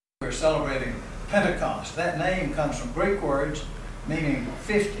were celebrating Pentecost. That name comes from Greek words meaning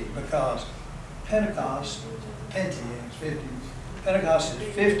 50, because Pentecost, Pente is 50. Pentecost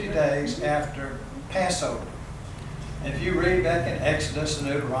is 50 days after Passover. And if you read back in Exodus and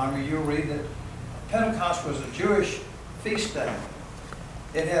Deuteronomy, you'll read that Pentecost was a Jewish feast day.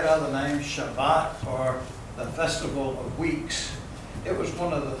 It had other names, Shabbat, or the Festival of Weeks. It was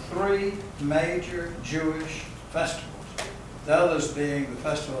one of the three major Jewish festivals. The others being the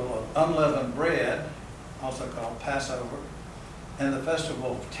Festival of Unleavened Bread, also called Passover, and the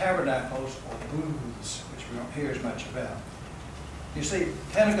Festival of Tabernacles, or Booths, which we don't hear as much about. You see,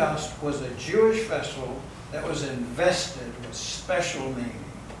 Pentecost was a Jewish festival that was invested with special meaning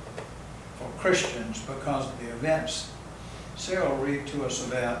for Christians because of the events Cyril read to us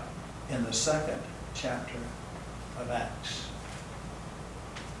about in the 2nd chapter of Acts.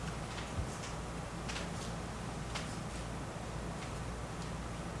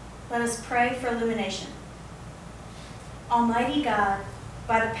 Let us pray for illumination. Almighty God,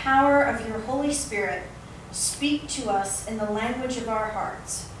 by the power of your Holy Spirit, speak to us in the language of our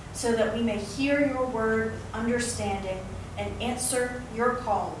hearts, so that we may hear your word with understanding and answer your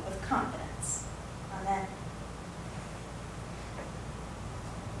call with confidence. Amen.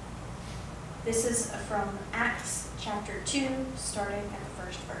 This is from Acts chapter 2, starting at the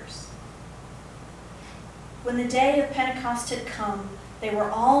first verse. When the day of Pentecost had come, they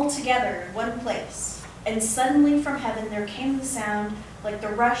were all together in one place, and suddenly from heaven there came the sound like the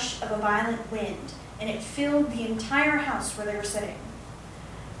rush of a violent wind, and it filled the entire house where they were sitting.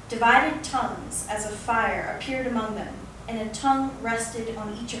 Divided tongues as of fire appeared among them, and a tongue rested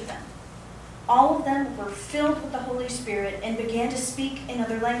on each of them. All of them were filled with the Holy Spirit and began to speak in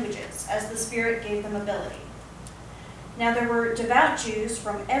other languages, as the Spirit gave them ability. Now there were devout Jews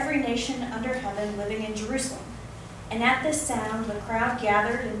from every nation under heaven living in Jerusalem. And at this sound the crowd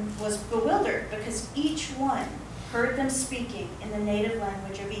gathered and was bewildered, because each one heard them speaking in the native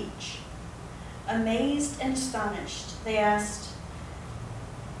language of each. Amazed and astonished, they asked,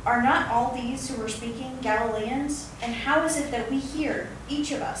 "Are not all these who are speaking Galileans? And how is it that we hear,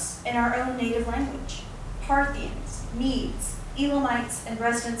 each of us, in our own native language? Parthians, Medes, Elamites, and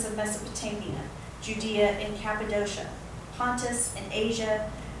residents of Mesopotamia, Judea and Cappadocia, Pontus and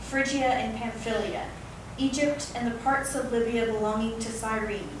Asia, Phrygia and Pamphylia, Egypt and the parts of Libya belonging to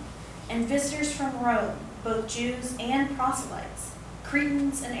Cyrene, and visitors from Rome, both Jews and proselytes,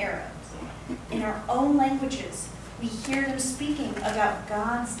 Cretans and Arabs. In our own languages, we hear them speaking about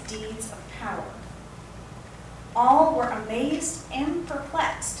God's deeds of power." All were amazed and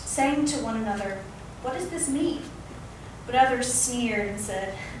perplexed, saying to one another, "What does this mean?" But others sneered and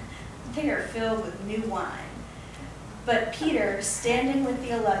said, "They are filled with new wine." But Peter, standing with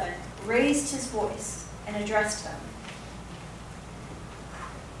the 11, raised his voice and addressed them.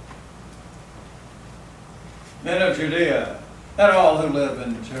 Men of Judea, and all who live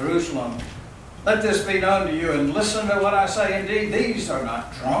in Jerusalem, let this be known to you, and listen to what I say. Indeed, these are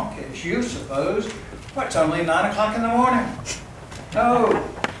not drunk, as you suppose. Well, it's only 9 o'clock in the morning. No,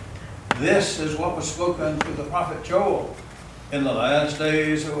 this is what was spoken through the prophet Joel. In the last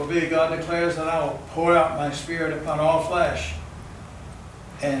days it will be, God declares, that I will pour out my Spirit upon all flesh.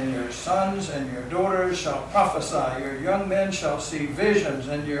 And your sons and your daughters shall prophesy, your young men shall see visions,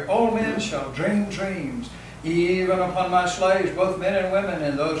 and your old men shall dream dreams. Even upon my slaves, both men and women,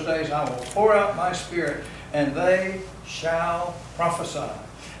 in those days I will pour out my Spirit, and they shall prophesy.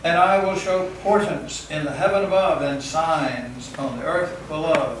 And I will show portents in the heaven above, and signs on the earth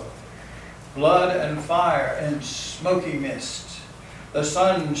below, blood and fire and smoky mist. The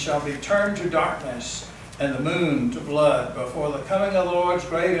sun shall be turned to darkness, and the moon to blood, before the coming of the Lord's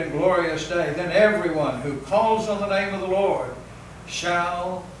great and glorious day. Then everyone who calls on the name of the Lord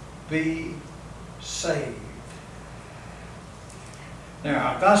shall be saved. Now,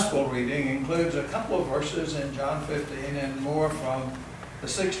 our gospel reading includes a couple of verses in John 15 and more from the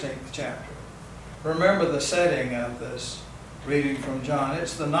 16th chapter. Remember the setting of this reading from John.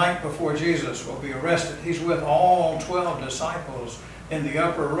 It's the night before Jesus will be arrested. He's with all 12 disciples in the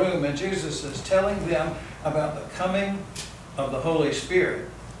upper room, and Jesus is telling them about the coming of the Holy Spirit.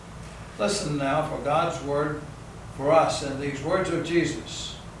 Listen now for God's word for us in these words of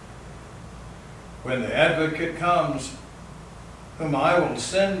Jesus. When the advocate comes, whom I will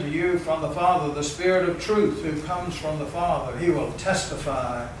send to you from the Father, the Spirit of truth who comes from the Father, he will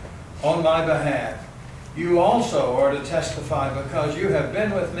testify on my behalf. You also are to testify, because you have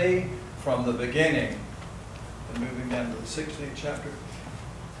been with me from the beginning. And moving down to the 16th chapter.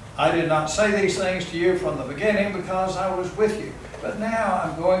 I did not say these things to you from the beginning, because I was with you. But now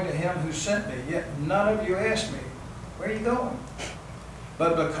I'm going to him who sent me, yet none of you asked me, where are you going?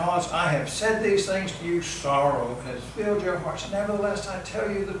 But because I have said these things to you, sorrow has filled your hearts. Nevertheless, I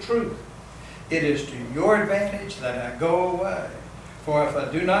tell you the truth. It is to your advantage that I go away. For if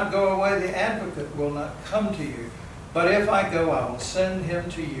I do not go away, the advocate will not come to you. But if I go, I will send him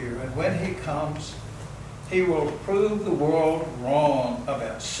to you. And when he comes, he will prove the world wrong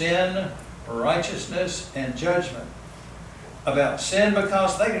about sin, righteousness, and judgment. About sin,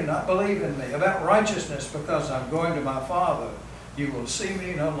 because they do not believe in me. About righteousness, because I'm going to my Father. You will see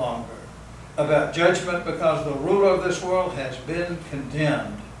me no longer. About judgment, because the ruler of this world has been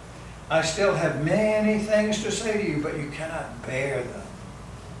condemned. I still have many things to say to you, but you cannot bear them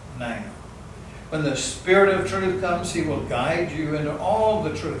now. When the Spirit of truth comes, he will guide you into all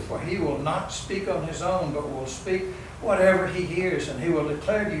the truth, for he will not speak on his own, but will speak whatever he hears, and he will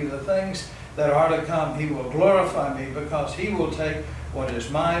declare to you the things that are to come. He will glorify me, because he will take what is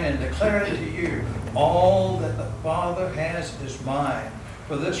mine and declare it to you. All that the Father has is mine.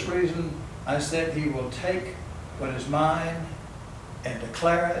 For this reason I said he will take what is mine and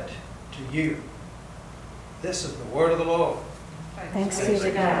declare it to you. This is the word of the Lord. Thanks be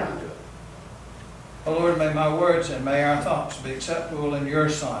to God. O Lord, may my words and may our thoughts be acceptable in your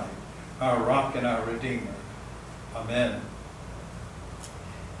sight, our rock and our redeemer. Amen.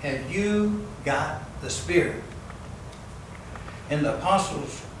 Have you got the Spirit? In the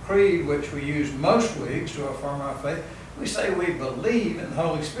Apostles' Creed, which we use most weeks to affirm our faith, we say we believe in the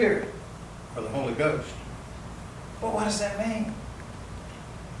Holy Spirit, or the Holy Ghost. But what does that mean?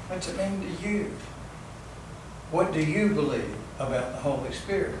 What's it mean to you? What do you believe about the Holy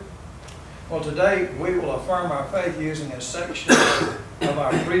Spirit? Well, today we will affirm our faith using a section of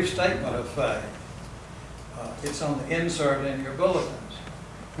our brief statement of faith. It's on the insert in your bulletins.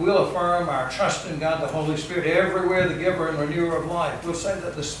 We'll affirm our trust in God, the Holy Spirit, everywhere the giver and renewer of life. We'll say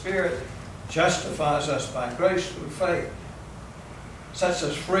that the Spirit justifies us by grace through faith, sets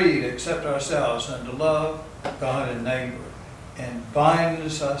us free to accept ourselves and to love God and neighbor, and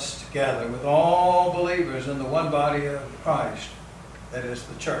binds us together with all believers in the one body of Christ, that is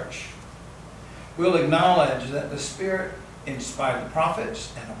the church. We'll acknowledge that the Spirit inspired the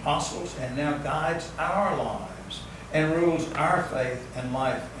prophets and apostles and now guides our lives and rules our faith and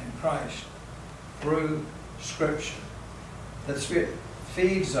life in Christ through Scripture. That the Spirit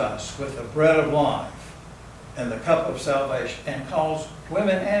feeds us with the bread of life and the cup of salvation and calls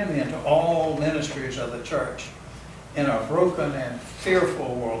women and men to all ministries of the church. In a broken and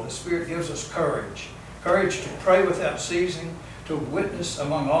fearful world, the Spirit gives us courage. Courage to pray without ceasing, to witness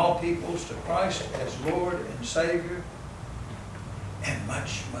among all peoples to Christ as Lord and Savior, and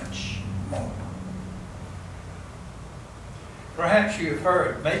much, much more. Perhaps you've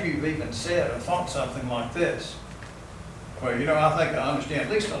heard, maybe you've even said or thought something like this. Well, you know, I think I understand at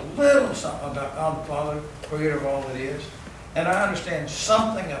least a little something about God the Father, creator of all that is. And I understand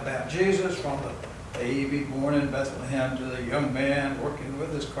something about Jesus, from the baby born in Bethlehem to the young man working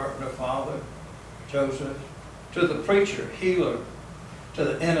with his carpenter father, Joseph, to the preacher, healer, to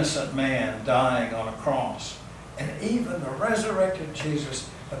the innocent man dying on a cross, and even the resurrected Jesus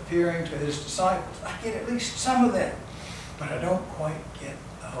appearing to his disciples. I get at least some of that, but I don't quite get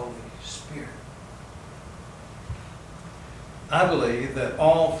the Holy Spirit. I believe that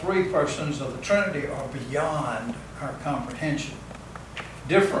all three persons of the Trinity are beyond our comprehension,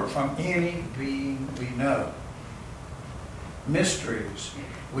 different from any being we know. Mysteries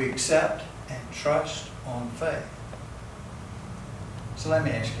we accept and trust on faith. So let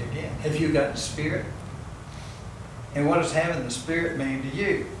me ask you again, have you got the Spirit? And what does having the Spirit mean to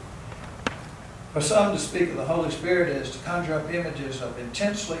you? For some, to speak of the Holy Spirit is to conjure up images of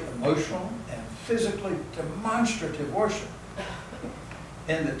intensely emotional and physically demonstrative worship.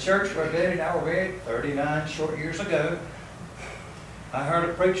 In the church where Betty and I were married 39 short years ago, I heard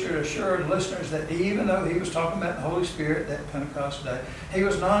a preacher assure listeners that even though he was talking about the Holy Spirit that Pentecost day, he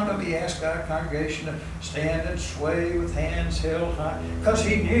was not going to be asked our congregation to stand and sway with hands held high, because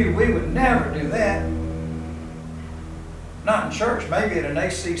he knew we would never do that. Not in church, maybe at an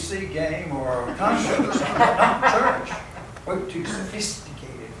ACC game or a concert or something, not in church. We're too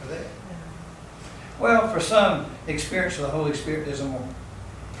sophisticated for that. Well, for some, the experience of the Holy Spirit is a more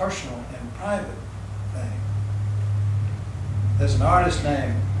personal and private thing. There's an artist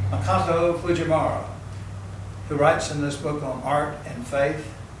named Makoto Fujimura who writes in this book on art and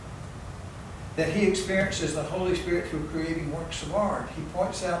faith that he experiences the Holy Spirit through creating works of art. He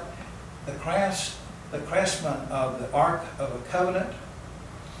points out the craftsmen of the Ark of the Covenant,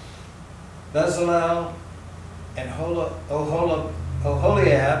 Bezalel and Oholiab,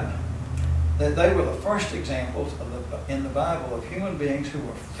 that they were the first examples in the Bible of human beings who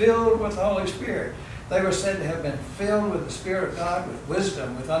were filled with the Holy Spirit. They were said to have been filled with the Spirit of God, with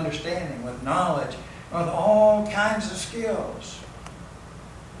wisdom, with understanding, with knowledge, with all kinds of skills.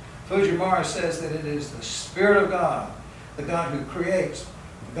 Fujimura says that it is the Spirit of God, the God who creates,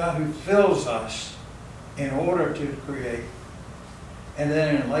 the God who fills us in order to create. And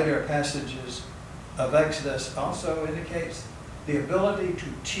then in later passages of Exodus also indicates the ability to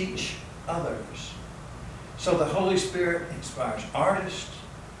teach others. So the Holy Spirit inspires artists,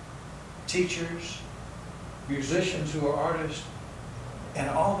 teachers, musicians who are artists, and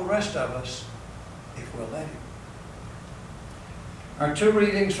all the rest of us if we'll let Him. Our two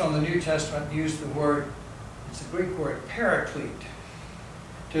readings from the New Testament use the word, it's a Greek word, paraclete,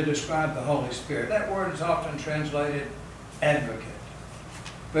 to describe the Holy Spirit. That word is often translated advocate,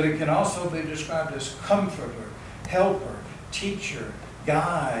 but it can also be described as comforter, helper, teacher,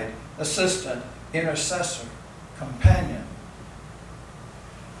 guide, assistant, intercessor, companion.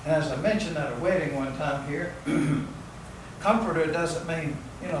 And as I mentioned at a wedding one time here, comforter doesn't mean,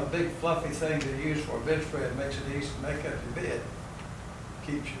 the big fluffy thing that you use for a bedspread, makes it easy to make up your bed,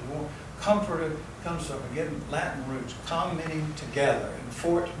 keeps you warm. Comforter comes from, again, Latin roots, com meaning together, and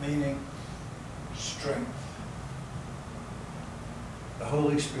fort meaning strength. The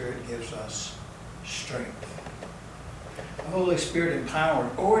Holy Spirit gives us strength. The Holy Spirit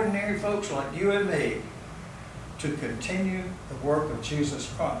empowered ordinary folks like you and me to continue the work of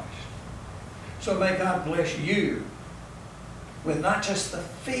Jesus Christ. So may God bless you with not just the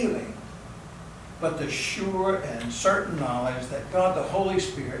feeling, but the sure and certain knowledge that God the Holy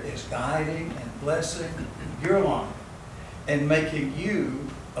Spirit is guiding and blessing your life and making you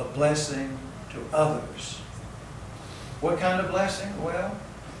a blessing to others. What kind of blessing? Well,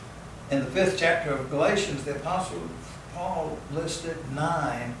 in the 5th chapter of Galatians, the Apostle Paul listed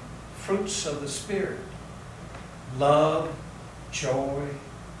 9 fruits of the Spirit: love, joy,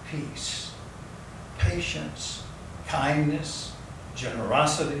 peace, patience, kindness,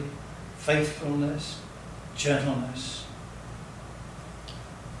 generosity, faithfulness, gentleness,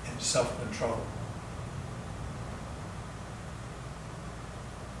 and self-control.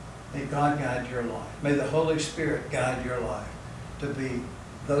 May God guide your life. May the Holy Spirit guide your life to be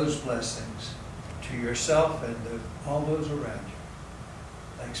those blessings to yourself and to all those around you.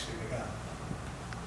 Thanks be to God.